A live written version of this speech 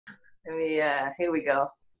Here we go.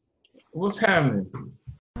 What's happening?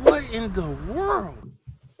 What in the world?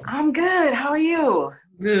 I'm good. How are you?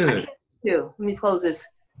 I Good. can't do. Let me close this.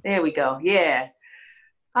 There we go. Yeah.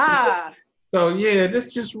 So, Ah, so yeah,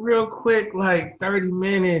 this just real quick, like 30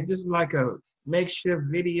 minutes. This is like a makeshift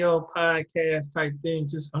video podcast type thing.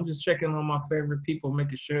 I'm just checking on my favorite people,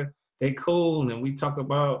 making sure they cool, and we talk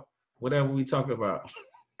about whatever we talk about.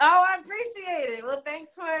 oh, I appreciate it. Well,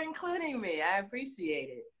 thanks for including me. I appreciate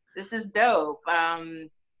it. This is dope.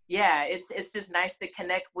 Yeah, it's just nice to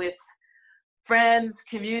connect with friends,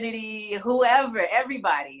 community, whoever,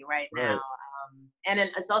 everybody right now. Right. And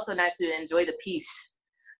it's also nice to enjoy the peace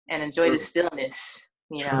and enjoy the True. stillness,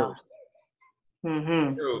 you know. True.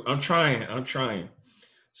 Mm-hmm. True. I'm trying. I'm trying.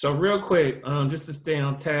 So real quick, just to stay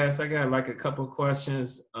on task, I got like a couple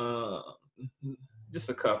questions. Just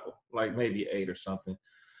a couple, like maybe 8 or something.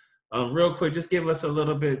 Real quick, just give us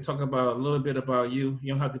talk about a little bit about you.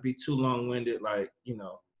 You don't have to be too long-winded, like,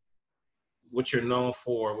 what you're known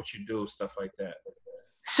for, what you do, stuff like that.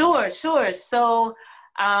 Sure. So,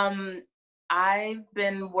 I've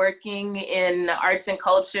been working in arts and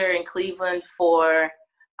culture in Cleveland for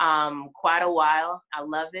quite a while. I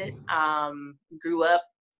love it. Grew up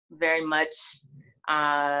very much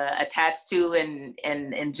attached to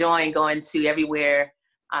and enjoying going to everywhere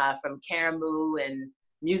from Karamu and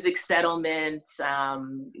music settlements,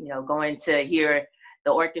 going to hear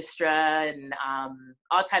the orchestra and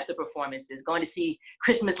all types of performances, going to see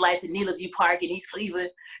Christmas lights at Neela View Park in East Cleveland.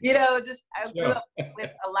 I grew up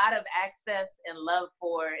with a lot of access and love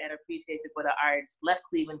for and appreciation for the arts. Left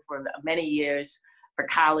Cleveland for many years for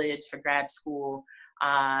college, for grad school,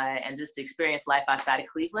 and just to experience life outside of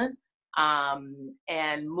Cleveland.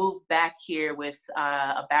 And moved back here with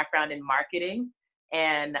a background in marketing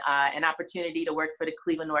and an opportunity to work for the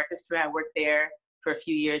Cleveland Orchestra. I worked there for a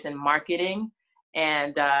few years in marketing.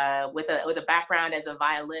 And with a background as a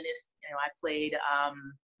violinist, I played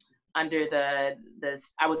under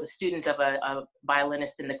I was a student of a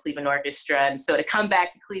violinist in the Cleveland Orchestra. And so to come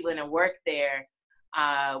back to Cleveland and work there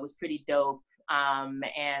was pretty dope,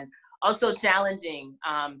 and also challenging,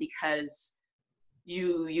 because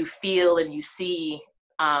you feel and you see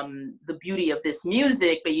the beauty of this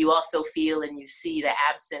music, but you also feel and you see the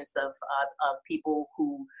absence of people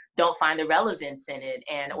who don't find the relevance in it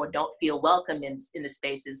or don't feel welcome in the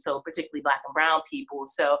spaces. So particularly Black and brown people.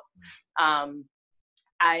 So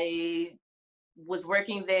I was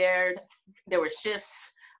working there. There were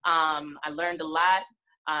shifts. I learned a lot,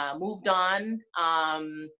 moved on,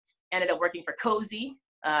 ended up working for Cozy,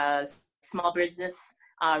 small business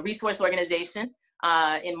resource organization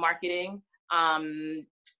in marketing.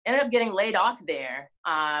 Ended up getting laid off there,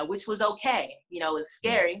 which was okay. It was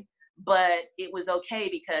scary, but it was okay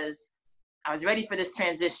because I was ready for this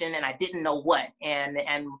transition and I didn't know what. And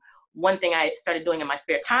one thing I started doing in my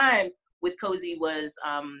spare time with Cozy was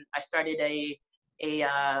I started a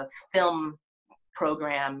film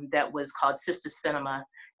program that was called Sister Cinema,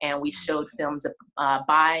 and we showed films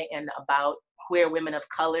by and about queer women of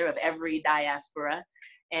color of every diaspora.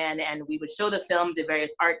 And we would show the films at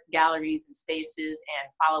various art galleries and spaces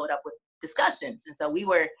and follow it up with discussions. And so we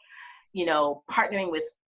were, partnering with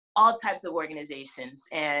all types of organizations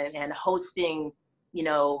and hosting,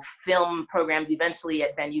 film programs eventually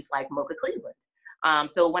at venues like Mocha Cleveland.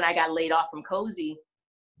 So when I got laid off from Cozy,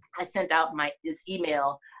 I sent out this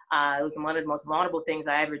email. It was one of the most vulnerable things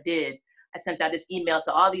I ever did. I sent out this email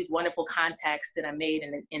to all these wonderful contacts that I made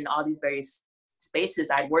in all these various spaces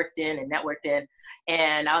I'd worked in and networked in.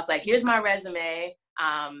 And I was like, here's my resume.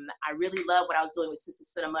 I really love what I was doing with Sister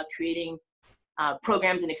Cinema, creating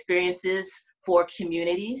programs and experiences for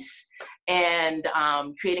communities and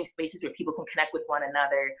creating spaces where people can connect with one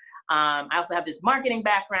another. I also have this marketing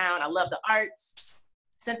background. I love the arts.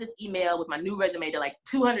 Sent this email with my new resume to like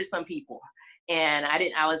 200 some people. And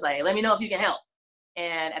I was like, let me know if you can help.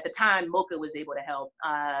 And at the time, Mocha was able to help.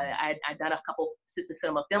 I'd done a couple Sister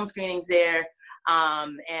Cinema film screenings there.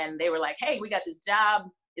 And they were like, hey, we got this job.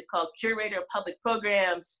 It's called Curator of Public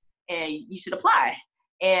Programs, and you should apply.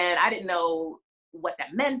 And I didn't know what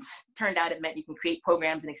that meant. Turned out it meant you can create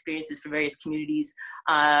programs and experiences for various communities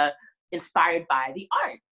inspired by the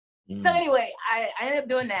art. So anyway, I ended up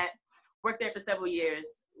doing that, worked there for several years,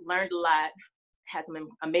 learned a lot, had some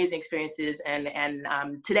amazing experiences. And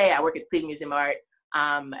today I work at Cleveland Museum of Art.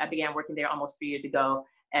 I began working there almost 3 years ago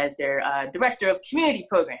as their director of community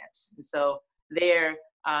programs. And so there,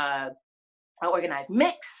 I organize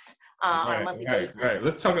mix on a monthly basis. Right.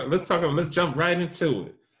 Let's jump right into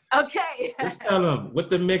it. Okay. Let's tell them what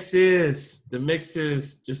the mix is. The mix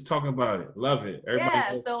is, just talk about it. Love it.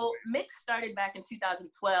 Everybody so Mix started back in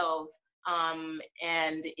 2012 and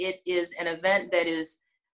it is an event that is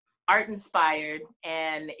art inspired,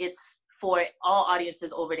 and it's for all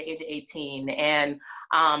audiences over the age of 18. And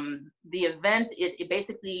the event, it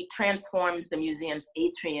basically transforms the museum's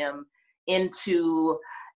atrium into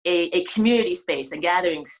a community space, a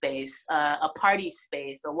gathering space, a party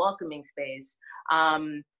space, a welcoming space.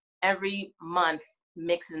 Every month,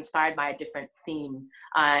 Mix is inspired by a different theme,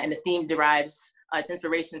 and the theme derives its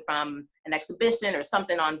inspiration from an exhibition or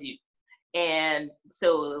something on view. And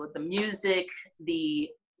so the music, the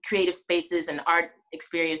creative spaces and art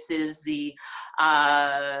experiences, the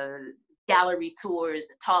gallery tours,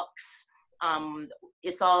 the talks,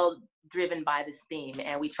 it's all driven by this theme.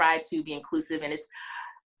 And we try to be inclusive, and it's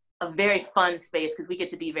a very fun space because we get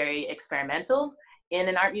to be very experimental in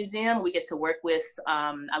an art museum. We get to work with,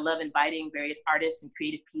 I love inviting various artists and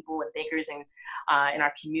creative people and thinkers in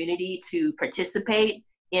our community to participate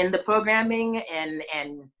in the programming, and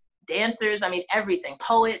dancers, I mean, everything,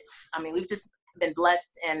 poets. I mean, we've just been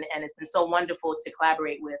blessed, and it's been so wonderful to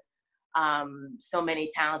collaborate with so many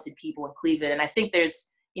talented people in Cleveland. And I think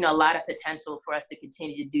there's, you know, a lot of potential for us to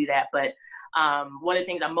continue to do that. But one of the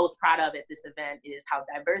things I'm most proud of at this event is how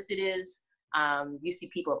diverse it is. You see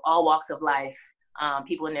people of all walks of life,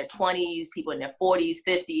 people in their 20s, people in their 40s,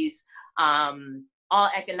 50s, all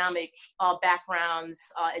economic, all backgrounds.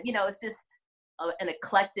 You know, it's just an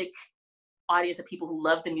eclectic audience of people who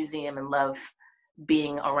love the museum and love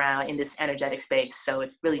being around in this energetic space. So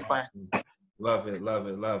it's really fun. Love it, love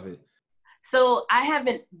it, love it. So I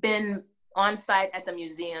haven't been on site at the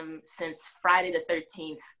museum since Friday the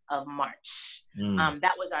 13th of March.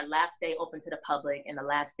 That was our last day open to the public and the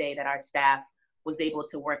last day that our staff was able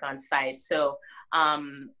to work on site. So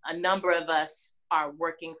a number of us are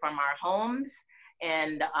working from our homes,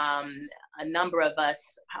 and a number of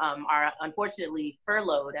us are unfortunately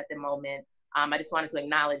furloughed at the moment. I just wanted to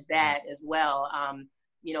acknowledge that as well.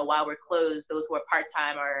 You know, while we're closed, those who are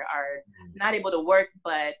part-time are not able to work,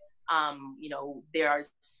 but you know, there are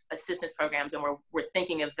assistance programs, and we're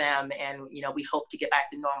thinking of them, and you know, we hope to get back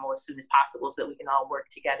to normal as soon as possible so that we can all work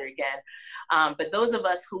together again. But those of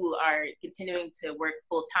us who are continuing to work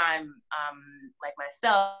full-time, like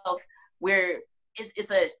myself,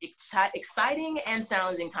 it's a exciting and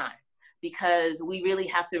challenging time, because we really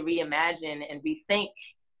have to reimagine and rethink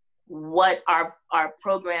what our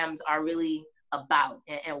programs are really about,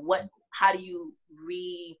 and how do you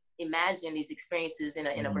reimagine these experiences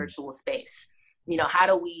in a virtual space? You know, how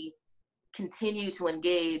do we continue to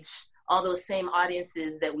engage all those same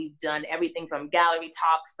audiences that we've done everything from gallery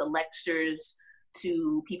talks to lectures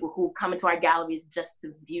to people who come into our galleries just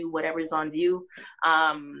to view whatever's on view?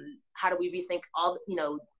 How do we rethink all, you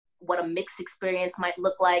know, what a mixed experience might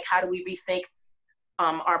look like? How do we rethink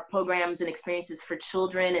our programs and experiences for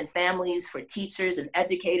children and families, for teachers and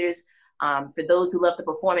educators, for those who love the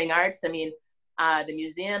performing arts? I mean, the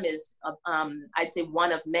museum is, I'd say,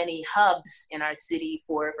 one of many hubs in our city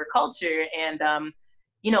for culture. And,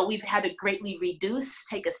 you know, we've had to greatly reduce,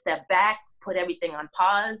 take a step back, put everything on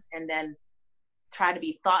pause, and then try to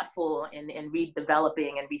be thoughtful in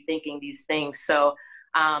redeveloping and rethinking these things. So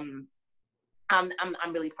I'm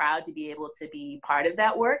really proud to be able to be part of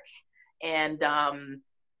that work. And,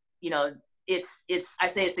 you know, I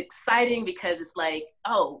say it's exciting because it's like,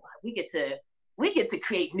 oh, we get to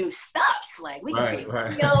create new stuff. Like we can create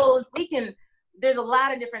videos, there's a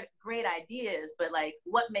lot of different great ideas, but like,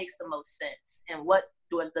 what makes the most sense? And what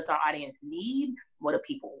does our audience need? What do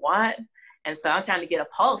people want? And so I'm trying to get a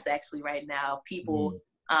pulse actually right now of people,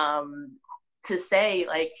 to say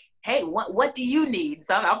like, hey, what do you need?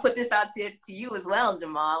 So I'll put this out there to you as well,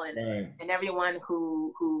 Jamal, and everyone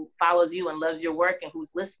who follows you and loves your work and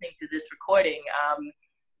who's listening to this recording.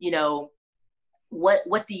 You know,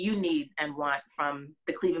 what do you need and want from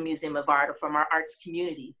the Cleveland Museum of Art or from our arts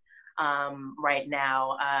community right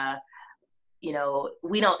now? You know,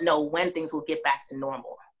 we don't know when things will get back to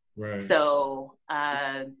normal. Right. So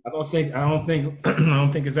I don't think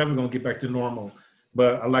it's ever going to get back to normal.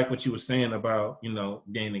 But I like what you were saying about, you know,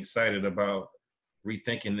 being excited about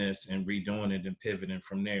rethinking this and redoing it and pivoting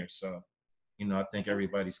from there. So, you know, I think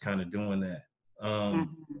everybody's kind of doing that.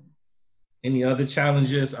 Any other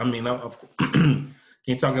challenges? I mean, can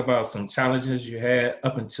you talk about some challenges you had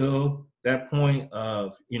up until that point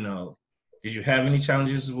of, you know, did you have any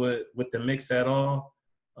challenges with the mix at all?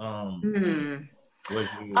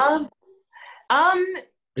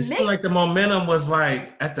 It seemed like the momentum was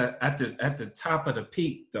like at the top of the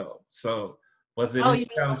peak though. So was it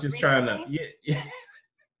just trying to yeah.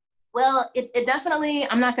 Well, it definitely,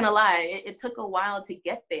 I'm not gonna lie, it took a while to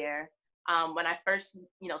get there. When I first,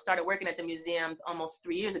 you know, started working at the museum almost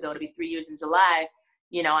 3 years ago, to be 3 years in July,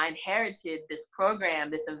 you know, I inherited this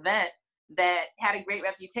program, this event that had a great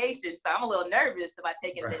reputation. So I'm a little nervous about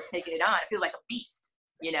taking it on. It feels like a beast,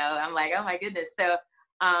 you know. I'm like, oh my goodness. So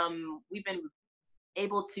we've been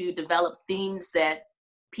able to develop themes that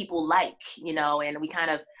people like, you know, and we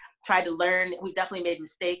kind of tried to learn. We've definitely made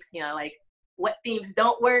mistakes, you know, like what themes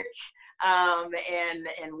don't work, and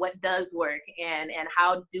what does work, and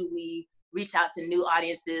how do we reach out to new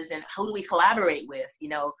audiences, and who do we collaborate with, you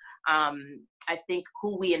know. I think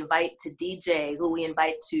who we invite to DJ, who we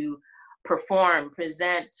invite to perform,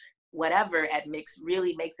 present, whatever at Mix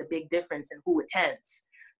really makes a big difference in who attends,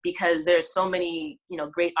 because there's so many, you know,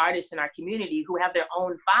 great artists in our community who have their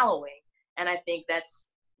own following. And I think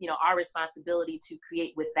that's, you know, our responsibility to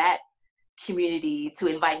create with that community, to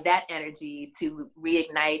invite that energy, to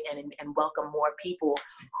reignite and welcome more people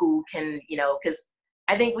who can, you know, because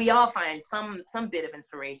I think we all find some bit of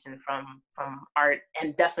inspiration from art,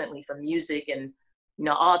 and definitely from music, and, you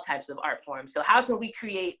know, all types of art forms. So how can we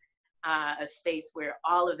create a space where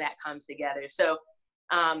all of that comes together? So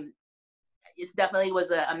it definitely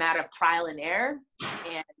was a matter of trial and error,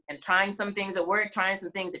 and trying some things that worked, trying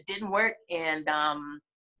some things that didn't work, and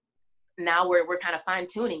now we're kind of fine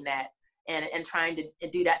tuning that, and trying to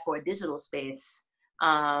do that for a digital space,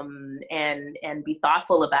 and be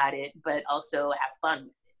thoughtful about it, but also have fun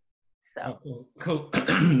with it. So cool.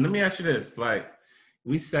 Let me ask you this: like,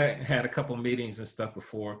 we had a couple meetings and stuff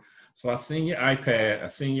before, so I seen your iPad, I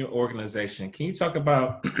seen your organization. Can you talk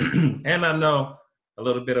about? And I know a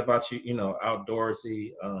little bit about you, you know,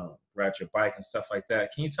 outdoorsy, ride your bike and stuff like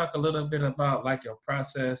that. Can you talk a little bit about like your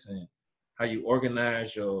process and how you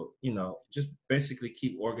organize your, you know, just basically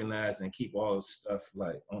keep organized and keep all this stuff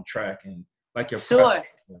like on track, and like your sure.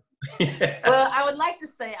 Yeah. Well, I would like to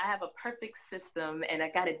say I have a perfect system, and I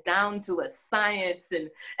got it down to a science, and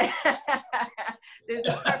there's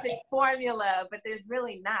a perfect formula, but there's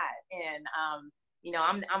really not. And you know,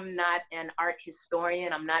 I'm not an art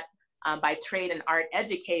historian. I'm not by trade an art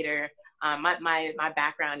educator. My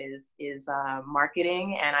background is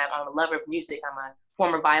marketing, and I'm a lover of music. I'm a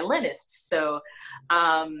former violinist, so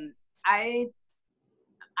I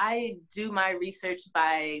do my research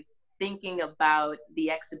by thinking about the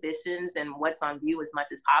exhibitions and what's on view as much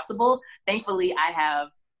as possible. Thankfully, I have,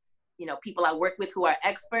 you know, people I work with who are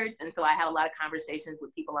experts, and so I have a lot of conversations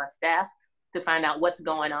with people on staff to find out what's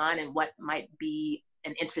going on and what might be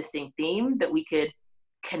an interesting theme that we could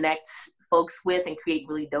connect folks with and create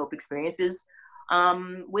really dope experiences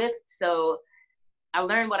with. So I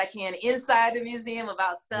learn what I can inside the museum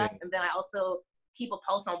about stuff, and then I also keep a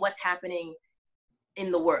pulse on what's happening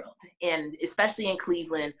in the world, and especially in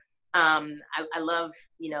Cleveland. I love,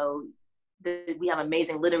 you know, we have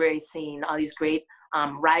amazing literary scene, all these great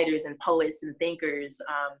writers and poets and thinkers.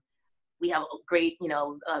 We have great, you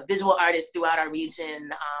know, visual artists throughout our region,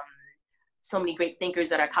 so many great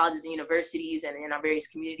thinkers at our colleges and universities and in our various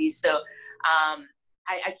communities. So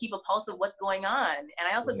I keep a pulse of what's going on. And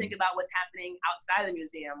I also think about what's happening outside the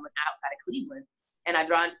museum, outside of Cleveland. And I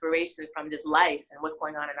draw inspiration from just life and what's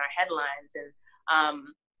going on in our headlines, and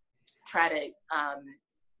try to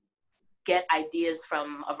get ideas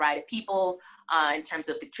from a variety of people in terms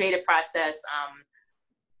of the creative process.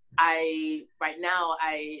 Right now,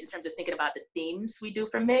 in terms of thinking about the themes we do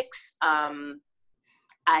for Mix,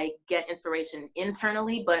 I get inspiration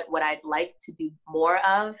internally, but what I'd like to do more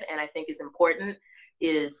of, and I think is important,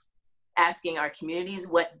 is asking our communities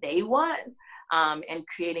what they want, and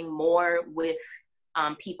creating more with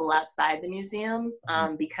people outside the museum,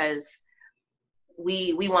 because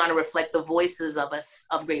we want to reflect the voices of us,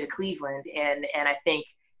 of Greater Cleveland, and I think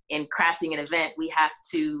in crafting an event we have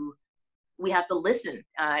to listen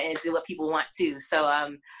and do what people want to. So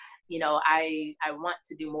you know, I want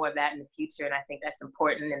to do more of that in the future, and I think that's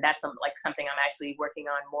important, and that's like something I'm actually working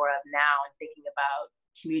on more of now, and thinking about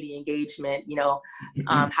community engagement. You know,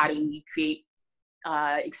 how do we create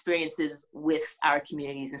experiences with our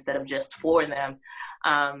communities instead of just for them?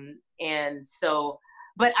 And so,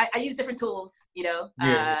 but I use different tools, you know.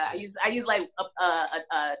 I use like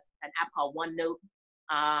an app called OneNote,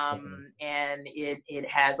 and it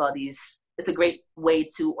has all these. It's a great way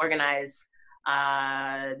to organize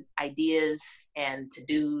ideas and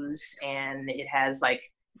to-dos, and it has like,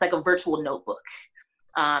 it's like a virtual notebook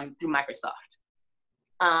through Microsoft.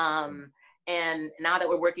 And now that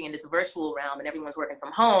we're working in this virtual realm and everyone's working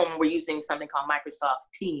from home, we're using something called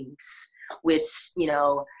Microsoft Teams, which, you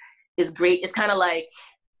know, is great. It's kind of like,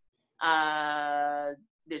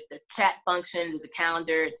 there's the chat function, there's a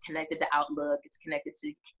calendar, it's connected to Outlook, it's connected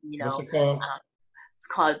to, you know, what's it called? It's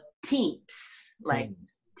called Teams, like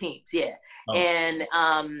Teams, yeah. Oh. And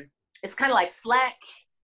it's kind of like Slack,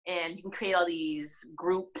 and you can create all these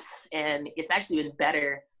groups, and it's actually been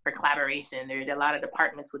better for collaboration. There are a lot of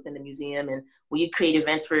departments within the museum, and when you create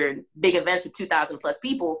events for big events for 2,000 plus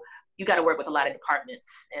people, you got to work with a lot of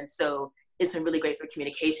departments. And so it's been really great for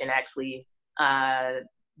communication, actually,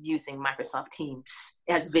 using Microsoft Teams.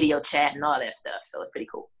 It has video chat and all that stuff, so it's pretty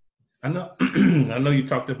cool. I know, I know you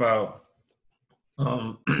talked about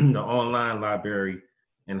the online library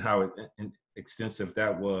and how extensive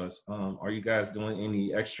that was. Are you guys doing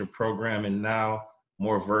any extra programming now,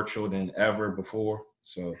 more virtual than ever before?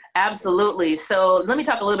 So absolutely. So let me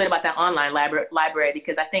talk a little bit about that online library,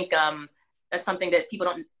 because I think that's something that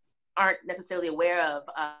people aren't necessarily aware of.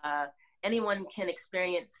 Anyone can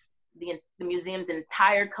experience the museum's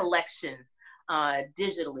entire collection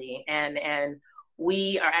digitally, and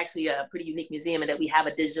we are actually a pretty unique museum in that we have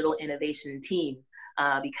a digital innovation team,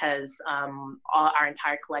 because our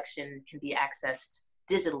entire collection can be accessed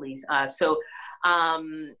digitally. So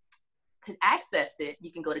to access it,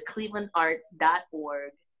 you can go to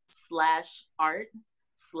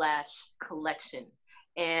clevelandart.org/art/collection.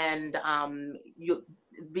 And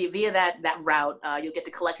via that route, you'll get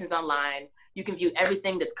the collections online. You can view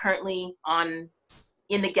everything that's currently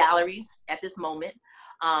in the galleries at this moment,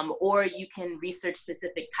 or you can research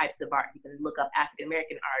specific types of art. You can look up African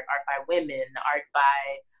American art, art by women, art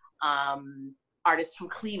by artists from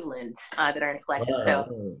Cleveland that are in collections.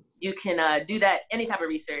 So you can do that, any type of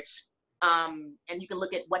research, and you can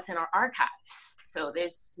look at what's in our archives. So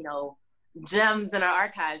there's, gems in our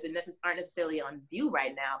archives that aren't necessarily on view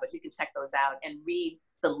right now, but you can check those out and read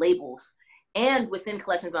the labels. And within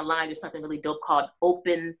collections online, there's something really dope called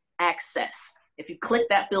open access. If you click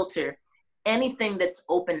that filter, anything that's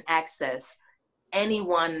open access,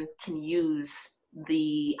 anyone can use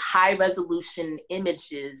the high resolution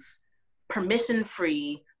images, permission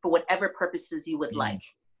free, for whatever purposes you would like.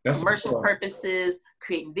 That's commercial purposes,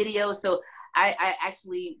 creating videos. So I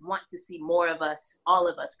actually want to see more of us, all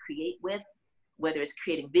of us, create with, whether it's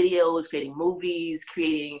creating videos, creating movies,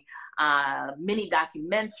 creating mini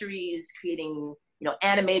documentaries, creating,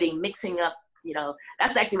 animating, mixing up.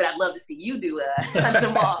 That's actually what I'd love to see you do,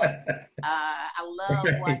 Jamal. I love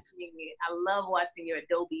watching your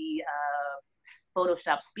Adobe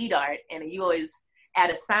Photoshop speed art, and you always add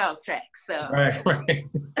a soundtrack. So right.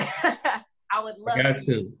 I would love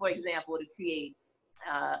for example, to create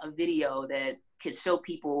a video that could show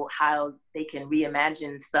people how they can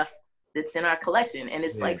reimagine stuff that's in our collection, and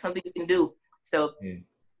it's like something you can do. So,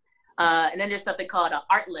 and then there's something called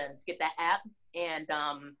Art Lens. Get that app, and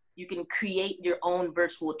you can create your own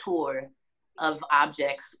virtual tour of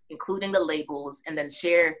objects, including the labels, and then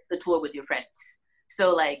share the tour with your friends.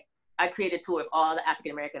 So, like, I created a tour of all the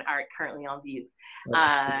African American art currently on view.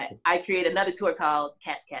 I created another tour called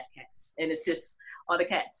Cats, and it's just all the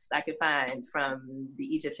cats I could find from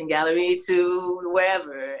the Egyptian gallery to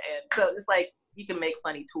wherever. And so it's like you can make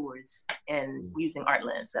funny tours and using Art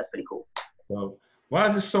Lens. So that's pretty cool. So why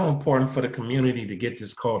is it so important for the community to get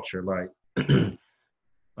this culture? Like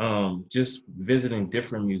just visiting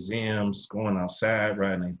different museums, going outside,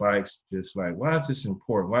 riding their bikes, just like, why is this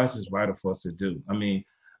important? Why is this vital for us to do? I mean,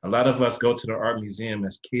 a lot of us go to the art museum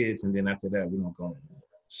as kids, and then after that, we don't go anymore.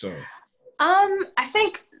 So I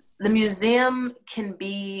think the museum can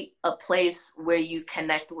be a place where you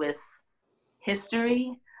connect with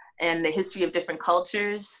history and the history of different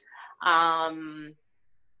cultures.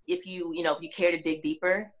 If you care to dig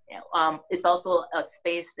deeper, it's also a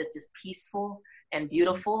space that's just peaceful and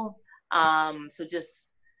beautiful. So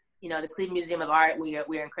just, the Cleveland Museum of Art, we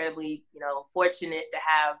are incredibly, fortunate to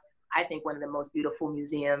have, I think, one of the most beautiful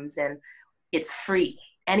museums, and it's free.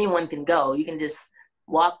 Anyone can go. You can just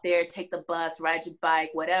walk there, take the bus, ride your bike,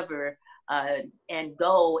 whatever, and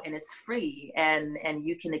go, and it's free. And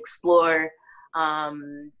you can explore,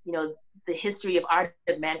 the history of art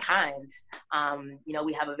of mankind.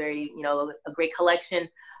 We have a very, a great collection.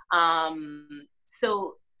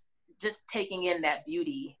 So just taking in that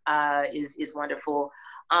beauty is wonderful.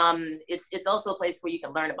 It's also a place where you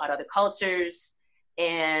can learn about other cultures,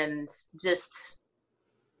 and just,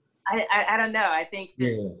 I don't know. I think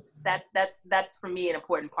just that's for me an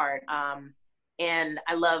important part. And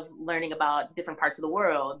I love learning about different parts of the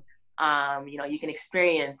world. You can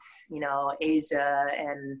experience, Asia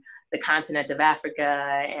and the continent of Africa,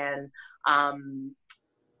 and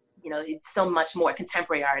it's so much more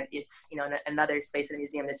contemporary art. It's another space in the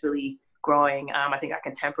museum that's really growing. I think our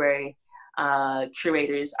contemporary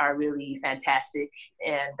curators are really fantastic,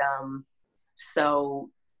 and so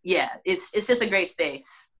yeah, it's just a great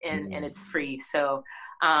space, and it's free. So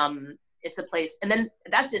it's a place, and then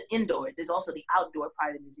that's just indoors. There's also the outdoor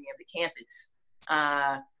part of the museum, the campus.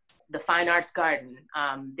 the Fine Arts Garden.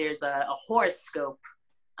 There's a horoscope.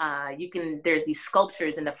 There's these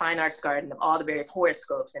sculptures in the Fine Arts Garden of all the various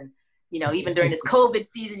horoscopes. And, even during this COVID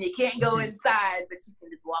season, you can't go inside, but you can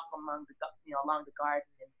just walk along the garden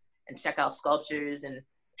and check out sculptures and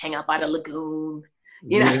hang out by the lagoon,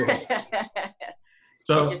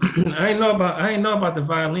 So I ain't know about the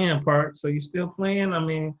violin part. So you still playing? I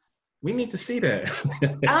mean, we need to see that.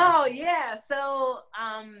 Oh yeah. So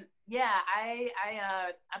I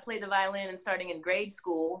played the violin starting in grade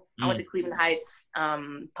school. I went to Cleveland Heights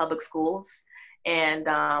public schools, and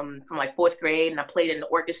from like 4th grade, and I played in the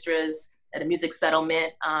orchestras at a music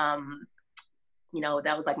settlement.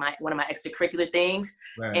 That was like one of my extracurricular things.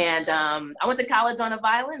 Right. And I went to college on a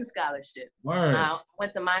violin scholarship.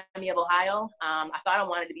 Went to Miami of Ohio. I thought I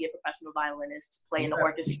wanted to be a professional violinist, play in the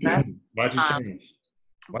orchestra. Why'd you change?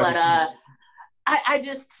 I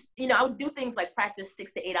just, I would do things like practice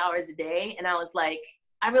 6 to 8 hours a day. And I was like,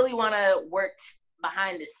 I really want to work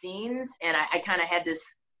behind the scenes. And I kind of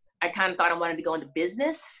thought I wanted to go into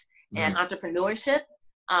business and entrepreneurship.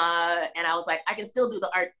 And I was like, I can still do the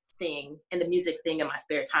art thing and the music thing in my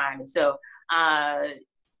spare time. And so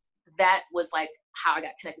that was like how I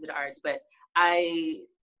got connected to the arts. But I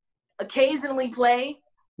occasionally play,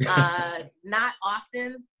 not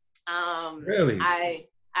often. Really? I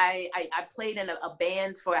played in a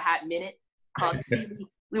band for a hot minute called Seeley.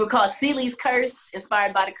 We were called Seeley's Curse,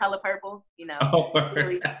 inspired by the color purple,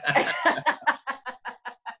 really.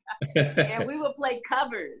 And we would play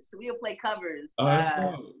covers. Oh,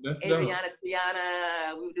 that's dope. Adriana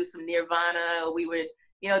Triana, we would do some Nirvana, we would,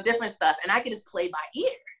 different stuff. And I could just play by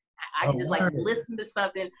ear. I could just like listen to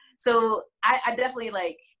something. So I definitely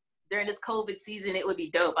like, during this COVID season, it would be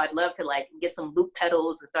dope. I'd love to like get some loop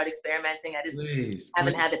pedals and start experimenting. I just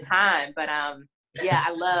haven't had the time, but yeah,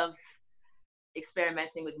 I love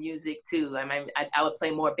experimenting with music too. I mean, I would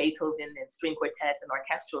play more Beethoven and string quartets and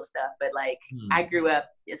orchestral stuff, but like I grew up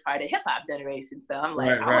as part of the hip hop generation, so I'm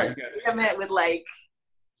like, I want to experiment with like,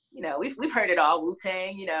 we've heard it all,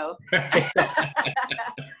 Wu-Tang,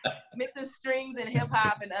 mixing strings and hip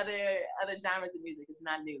hop and other genres of music is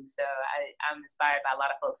not new. So I'm inspired by a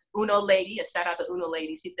lot of folks. Uno Lady, a shout out to Uno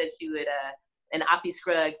Lady. She said she would, and Afi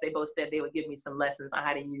Scruggs, they both said they would give me some lessons on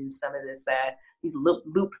how to use some of this, these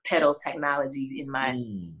loop pedal technology in my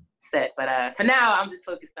set. But for now, I'm just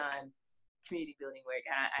focused on community building work.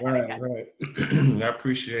 Right. I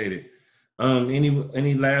appreciate it.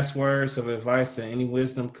 Any last words of advice or any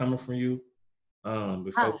wisdom coming from you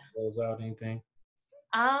before we close out? Anything?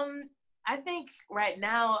 I think right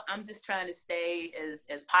now I'm just trying to stay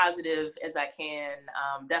as positive as I can.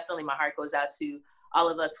 Definitely my heart goes out to all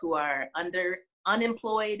of us who are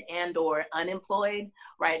unemployed and or unemployed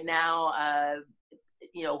right now,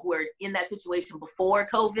 who are in that situation before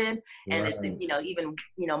COVID, and it's, even,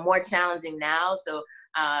 more challenging now. So,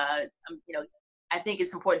 I think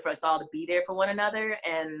it's important for us all to be there for one another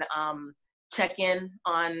and check in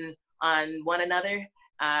on one another.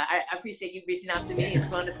 I appreciate you reaching out to me. It's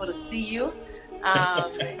wonderful to see you.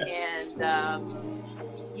 And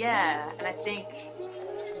I think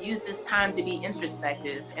use this time to be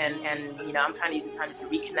introspective and I'm trying to use this time just to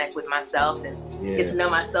reconnect with myself and get to know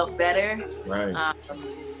myself better. Right.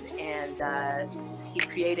 And just keep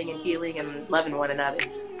creating and healing and loving one another.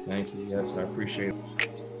 Thank you. Yes, I appreciate it.